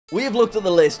We have looked at the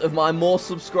list of my most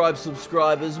subscribed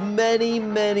subscribers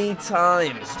many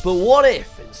times. But what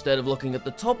if, instead of looking at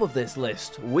the top of this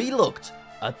list, we looked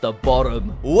at the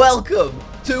bottom? Welcome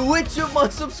to which of my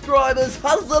subscribers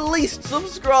has the least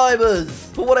subscribers?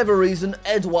 For whatever reason,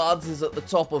 Edwards is at the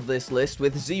top of this list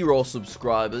with 0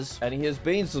 subscribers, and he has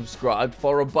been subscribed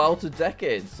for about a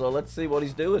decade, so let's see what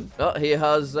he's doing. Oh, he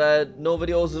has no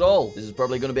videos at all. This is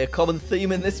probably going to be a common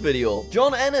theme in this video.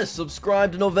 John Ennis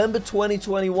subscribed in November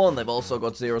 2021. They've also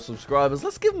got 0 subscribers.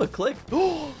 Let's give them a click.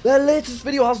 Their latest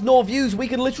video has no views. We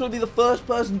can literally be the first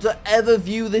person to ever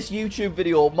view this YouTube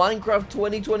video. Minecraft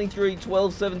 2023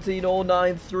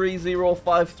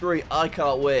 12/17/09/3053. I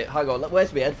can't wait. Hang on,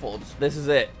 where's my headphones? This is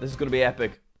it. This is gonna be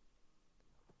epic.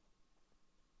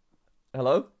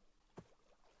 Hello?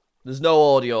 There's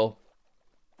no audio.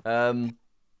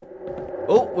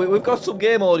 Oh, we've got some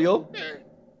game audio.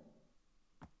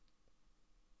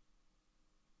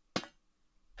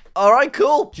 Alright,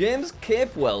 cool. James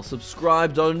Capewell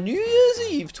subscribed on New Year's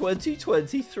Eve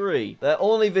 2023. Their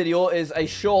only video is a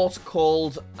short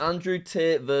called Andrew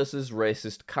Tate versus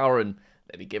Racist Karen.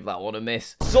 Maybe give that one a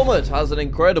miss. Summit has an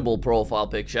incredible profile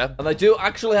picture, and they do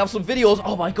actually have some videos.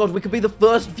 Oh my god, we could be the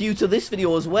first view to this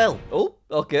video as well. Oh,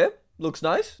 okay. Looks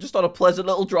nice. Just on a pleasant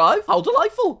little drive. How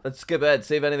delightful. Let's skip ahead,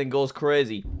 see if anything goes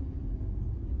crazy.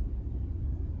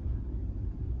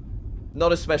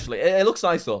 Not especially. It looks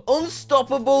nice though.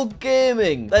 Unstoppable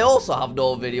Gaming. They also have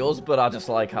no videos, but I just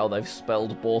like how they've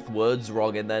spelled both words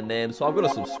wrong in their name, so I'm gonna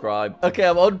subscribe. Okay,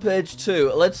 I'm on page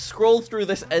 2. Let's scroll through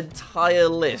this entire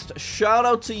list. Shout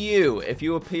out to you if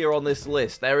you appear on this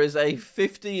list. There is a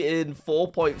 50 in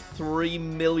 4.3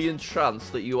 million chance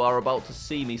that you are about to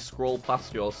see me scroll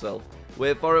past yourself.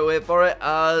 Wait for it,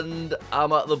 and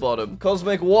I'm at the bottom.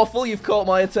 Cosmic Waffle, you've caught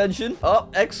my attention. Oh,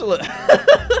 excellent.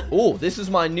 Oh, this is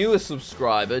my newest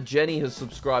subscriber. Jenny has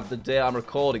subscribed the day I'm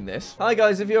recording this. Hi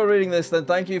guys, if you're reading this, then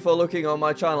thank you for looking on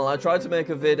my channel. I try to make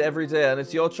a vid every day, and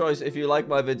it's your choice if you like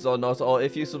my vids or not, or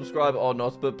if you subscribe or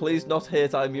not, but please not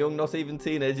hate, I'm young, not even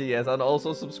teenager yet, and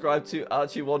also subscribe to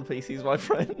Archie One Piece, he's my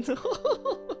friend.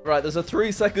 Right, there's a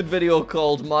 3-second video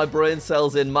called My Brain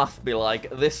Cells in Math Be Like.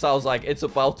 This sounds like it's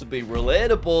about to be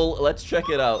relatable. Let's check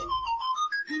it out.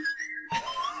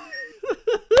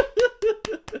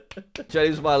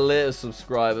 Jenny's my latest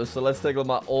subscriber, so let's take on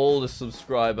my oldest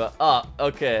subscriber. Ah,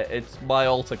 okay, it's my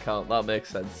alt account. That makes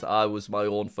sense. I was my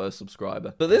own first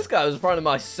subscriber. But this guy was apparently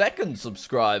my second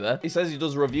subscriber. He says he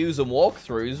does reviews and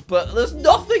walkthroughs, but there's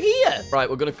nothing here. Right,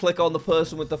 we're going to click on the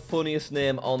person with the funniest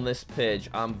name on this page.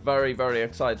 I'm very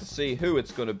excited to see who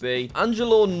it's going to be.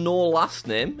 Angelo No Last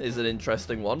Name is an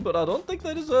interesting one, but I don't think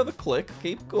they deserve a click.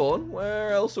 Keep going.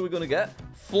 Where else are we going to get?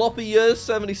 Floppy Years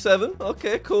 77.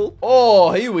 Okay, cool.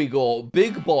 Oh, here we go.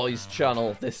 Big Boys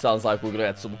channel. This sounds like we're gonna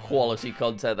get some quality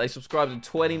content. They subscribed in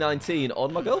 2019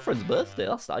 on my girlfriend's birthday.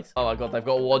 That's nice. Oh my god, they've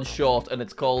got one short and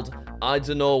it's called I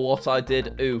Don't Know What I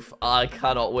Did. Oof. I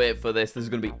cannot wait for this. This is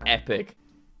gonna be epic.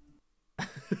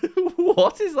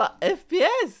 What is that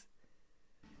FPS?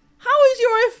 How is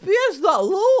your FPS that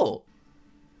low?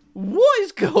 What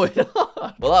is going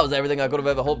on? Well, that was everything I could have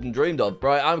ever hoped and dreamed of.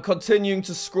 Right, I'm continuing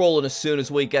to scroll, and as soon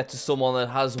as we get to someone that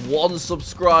has 1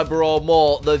 subscriber or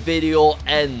more, the video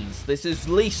ends. This is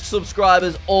least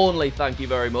subscribers only, thank you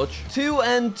very much.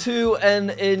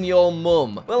 2N in your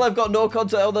mum. Well, I've got no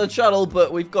content on their channel,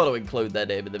 but we've got to include their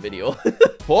name in the video.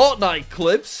 Fortnite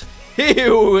clips.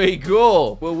 Here we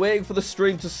go. We're waiting for the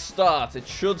stream to start. It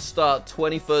should start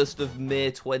 21st of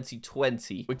May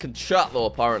 2020. We can chat though,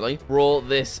 apparently. Bro,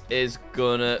 this is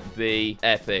gonna be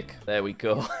epic. There we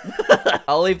go.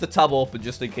 I'll leave the tab open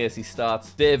just in case he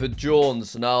starts. David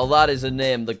Jones. Now, that is a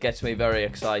name that gets me very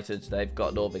excited. They've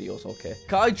got no videos, okay.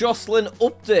 Kai Jocelyn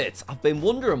update. I've been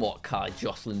wondering what Kai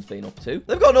Jocelyn's been up to.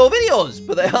 They've got no videos,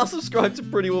 but they are subscribed to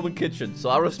Pretty Woman Kitchen, so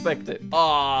I respect it.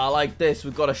 Ah, like this.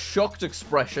 We've got a shocked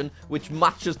expression, which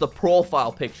matches the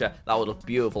profile picture. That would look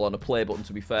beautiful on a play button,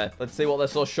 to be fair. Let's see what they're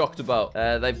so shocked about.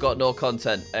 They've got no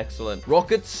content. Excellent.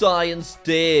 Rocket Science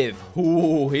Dave.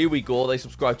 Ooh, here we go. They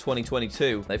subscribed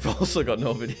 2022. They've also got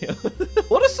no video.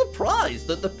 What a surprise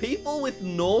that the people with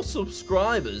no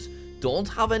subscribers don't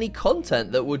have any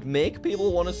content that would make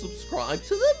people want to subscribe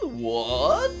to them.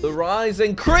 What? The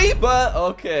Rising Creeper.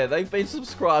 Okay, they've been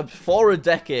subscribed for a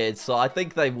decade, so I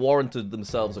think they've warranted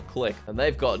themselves a click. And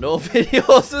they've got no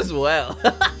videos as well.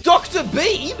 Dr.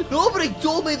 Bean? Nobody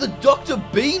told me that Dr.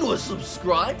 Bean was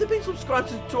subscribed. They've been subscribed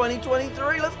since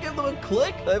 2023. Let's give them a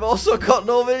click. They've also got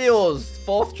no videos.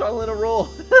 4th channel in a row.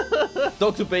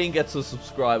 Dr. Bean gets a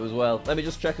subscribe as well. Let me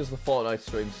just check as the Fortnite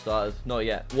stream started. Not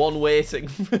yet. One waiting.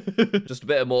 Just a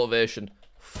bit of motivation.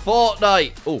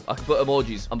 Fortnite. Oh, I can put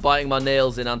emojis. I'm biting my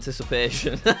nails in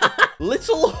anticipation.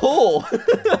 Little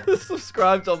whore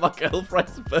subscribed on my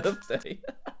girlfriend's birthday.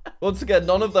 Once again,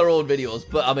 none of their own videos,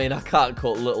 but I mean, I can't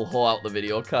cut Little Whore out the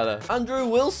video, can I? Andrew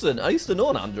Wilson. I used to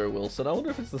know an Andrew Wilson. I wonder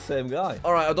if it's the same guy.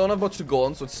 All right, I don't have much to go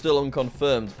on, so it's still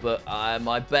unconfirmed, but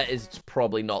my bet is it's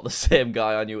probably not the same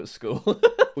guy I knew at school.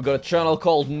 We've got a channel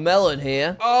called Melon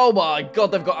here. Oh my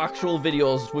God, they've got actual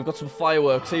videos. We've got some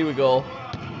fireworks. Here we go.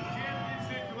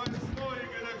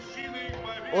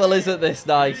 Well, isn't this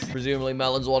nice? Presumably,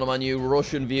 Melon's one of my new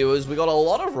Russian viewers. We got a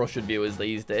lot of Russian viewers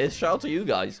these days. Shout out to you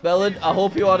guys. Melon, I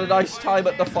hope you had a nice time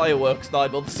at the fireworks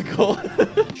 9 months ago.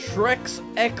 Shrek's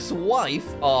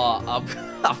ex-wife. Oh,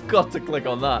 I've got to click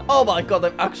on that. Oh my God,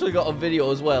 they've actually got a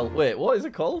video as well. Wait, what is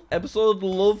it called? Episode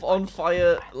Love on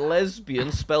Fire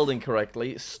Lesbian, spelled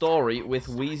incorrectly. Story with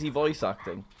wheezy voice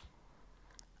acting.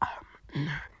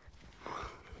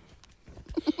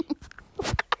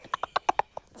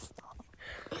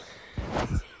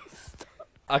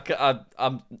 Thanks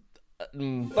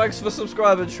for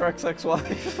subscribing, Shrek's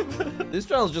ex-wife. This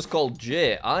channel's just called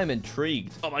Jay. I'm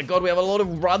intrigued. Oh my God, we have a lot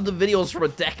of random videos from a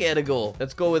decade ago.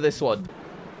 Let's go with this one.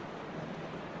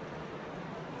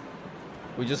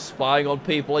 We're just spying on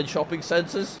people in shopping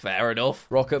centers? Fair enough.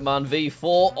 Rocketman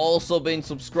V4, also been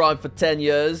subscribed for 10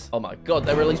 years. Oh my God,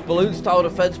 they released Balloons Tower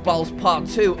Defense Battles Part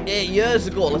 2 8 years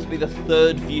ago. Let's be the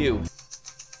 3rd view.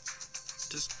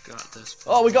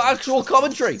 Oh, we got actual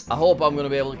commentary. I hope I'm going to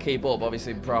be able to keep up.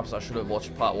 Obviously, perhaps I should have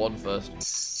watched part 1 first.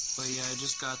 But yeah, I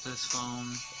just got this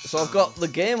phone. So I've got the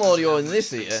game audio in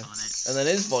this ear, and then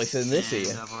his voice in this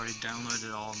ear. I've already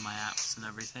downloaded all of my apps and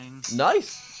everything.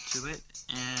 Nice. To it,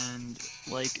 and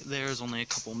like there's only a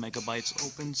couple megabytes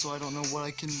open, so I don't know what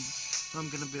I'm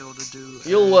going to be able to do.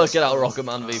 You'll work it out,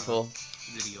 Rocketman V4.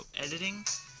 Video editing.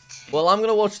 Well, I'm going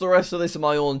to watch the rest of this in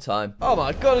my own time. Oh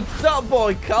my God, it's that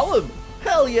boy Callum.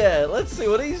 Hell yeah, let's see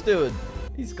what he's doing.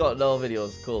 He's got no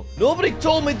videos, cool. Nobody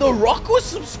told me The Rock was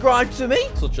subscribed to me.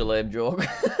 Such a lame joke.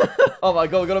 Oh my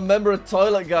God, we've got a member of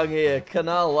Toilet Gang here.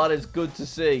 Canal, that is good to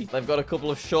see. They've got a couple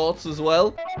of shorts as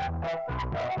well.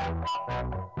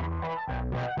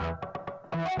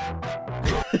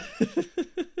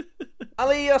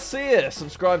 Ali Yasir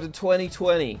subscribed in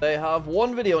 2020. They have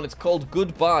one video and it's called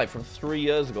Goodbye from 3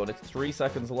 years ago and it's 3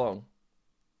 seconds long.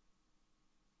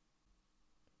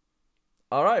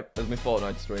 Alright, there's my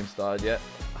Fortnite stream started yet.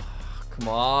 Come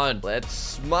on, let's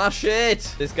smash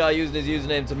it. This guy using his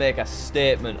username to make a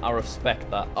statement. I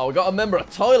respect that. Oh, we got a member of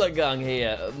Toilet Gang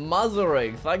here.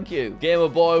 Mazering, thank you.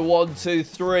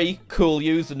 Gamerboy123, cool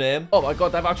username. Oh my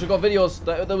God, they've actually got videos.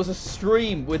 There was a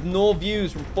stream with no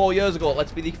views from 4 years ago.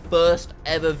 Let's be the first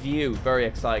ever view. Very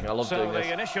exciting. I love doing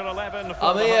this. Initial 11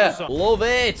 I'm here. Love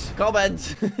it.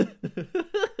 Comment.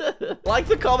 Like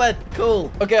the comment.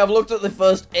 Cool. Okay, I've looked at the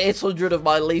first 800 of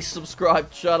my least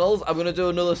subscribed channels. I'm going to do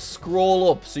another scroll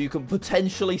up so you can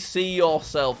potentially see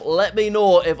yourself. Let me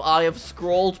know if I have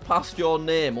scrolled past your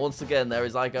name. Once again, there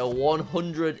is like a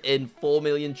 100 in 4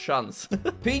 million chance.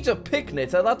 Peter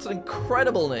Picnitter, that's an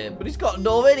incredible name, but he's got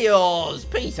no videos.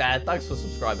 Peter, thanks for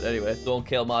subscribing. Anyway, don't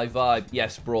kill my vibe.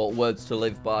 Yes, bro, words to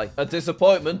live by. A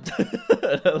disappointment.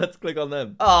 Let's click on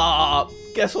them. Ah,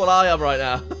 guess what I am right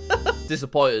now?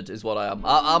 Disappointed is what I am.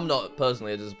 I'm not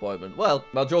personally a disappointment. Well,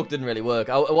 my joke didn't really work.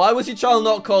 Why was your channel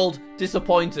not called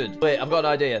Disappointed? Wait, I've got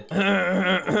an idea.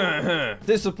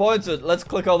 Disappointed. Let's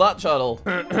click on that channel.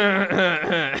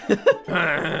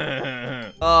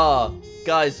 Ah,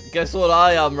 guys, guess what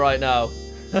I am right now?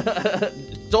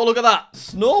 Don't look at that.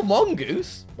 Snow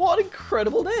Mongoose? What an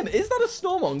incredible name. Is that a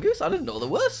snow mongoose? I didn't know there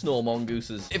were snow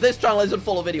mongooses. If this channel isn't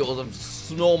full of videos of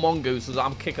snow mongooses,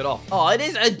 I'm kicking off. Oh, it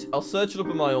isn't. I'll search it up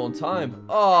in my own time.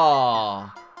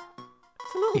 Oh.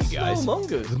 It's a little snow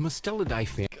mongoose. The Mustelidai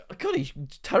fan. God, he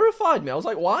terrified me. I was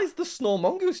like, why is the snow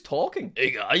mongoose talking?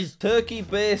 Hey, guys. Turkey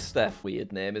Bay Step.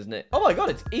 Weird name, isn't it? Oh, my God.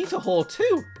 It's Eat a Whore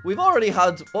 2. We've already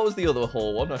had... What was the other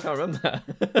whore one? I can't remember.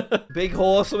 Big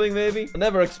Whore something, maybe? I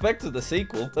never expected the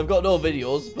sequel. They've got no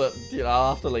videos, but, you know,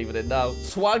 I'll have to leave it in now.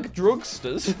 Swag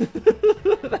Drugsters.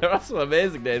 There are some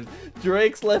amazing names.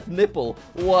 Drake's Left Nipple.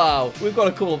 Wow. We've got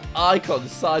a couple of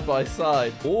icons side by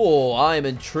side. Oh, I am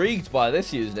intrigued by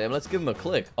this username. Let's give them a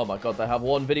click. Oh, my God. They have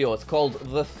one video. It's called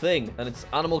The Thing. And it's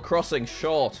Animal Crossing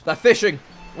short. They're fishing.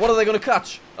 What are they going to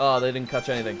catch? Oh, they didn't catch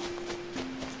anything.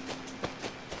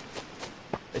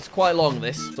 It's quite long,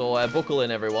 this. So buckle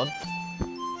in, everyone.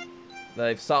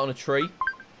 They've sat on a tree.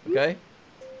 Okay.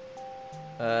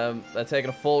 They're taking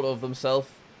a photo of themselves.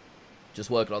 Just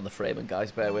working on the framing,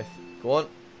 guys. Bear with. Go on.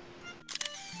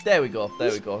 There we go.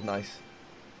 There we go. Nice.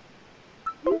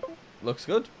 Looks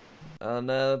good. And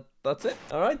that's it.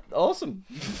 All right. Awesome.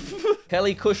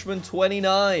 Kelly Cushman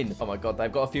 29. Oh my god, they've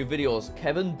got a few videos.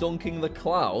 Kevin dunking the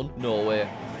clown. No way.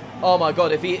 Oh my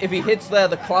god, if he hits there,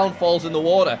 the clown falls in the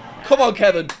water. Come on,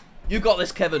 Kevin. You got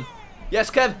this, Kevin.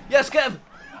 Yes, Kev. Yes, Kev.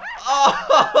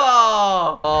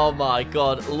 Oh my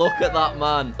god, look at that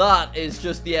man. That is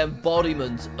just the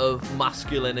embodiment of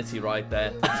masculinity right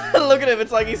there. Look at him,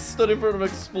 it's like he's stood in front of an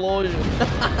explosion.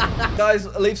 Guys,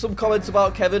 leave some comments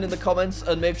about Kevin in the comments,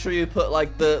 and make sure you put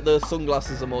like the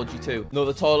sunglasses emoji too.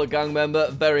 Another Toilet Gang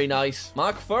member, very nice.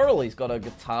 Mark Farrell, he's got a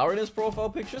guitar in his profile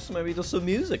picture, so maybe he does some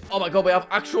music. Oh my god, we have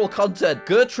actual content.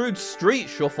 Gertrude Street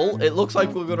Shuffle. It looks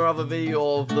like we're gonna have a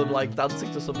video of them like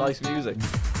dancing to some nice music.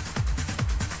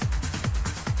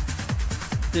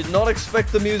 Did not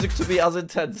expect the music to be as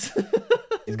intense.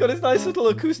 He's got his nice little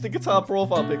acoustic guitar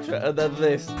profile picture, and then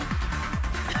this.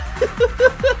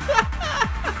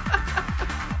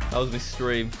 That was my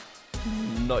stream.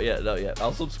 Not yet, not yet.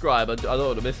 I'll subscribe. I don't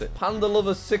want to miss it. Panda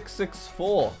Lover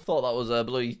 664. Thought that was a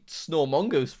bloody snow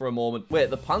mongoose for a moment. Wait,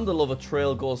 the Panda Lover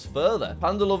trail goes further.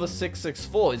 Panda Lover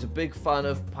 664 is a big fan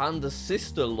of Panda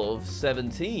Sister Love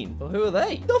 17. Well, who are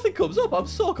they? Nothing comes up. I'm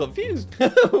so confused.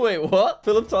 Wait, what?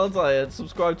 Philip Talentire,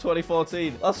 subscribe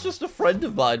 2014. That's just a friend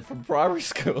of mine from primary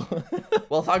school.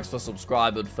 Well, thanks for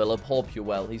subscribing, Philip. Hope you're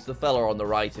well. He's the fella on the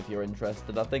right if you're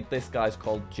interested. I think this guy's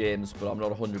called James, but I'm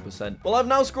not 100%. Well, I've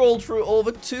now scrolled through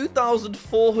over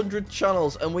 2,400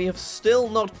 channels, and we have still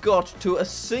not got to a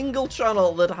single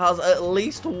channel that has at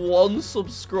least 1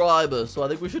 subscriber, so I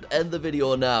think we should end the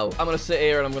video now. I'm gonna sit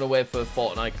here and I'm gonna wait for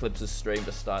Fortnite Clips' stream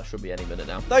to start. Should be any minute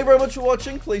now. Thank you very much for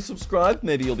watching. Please subscribe.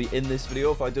 Maybe you'll be in this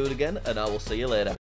video if I do it again, and I will see you later.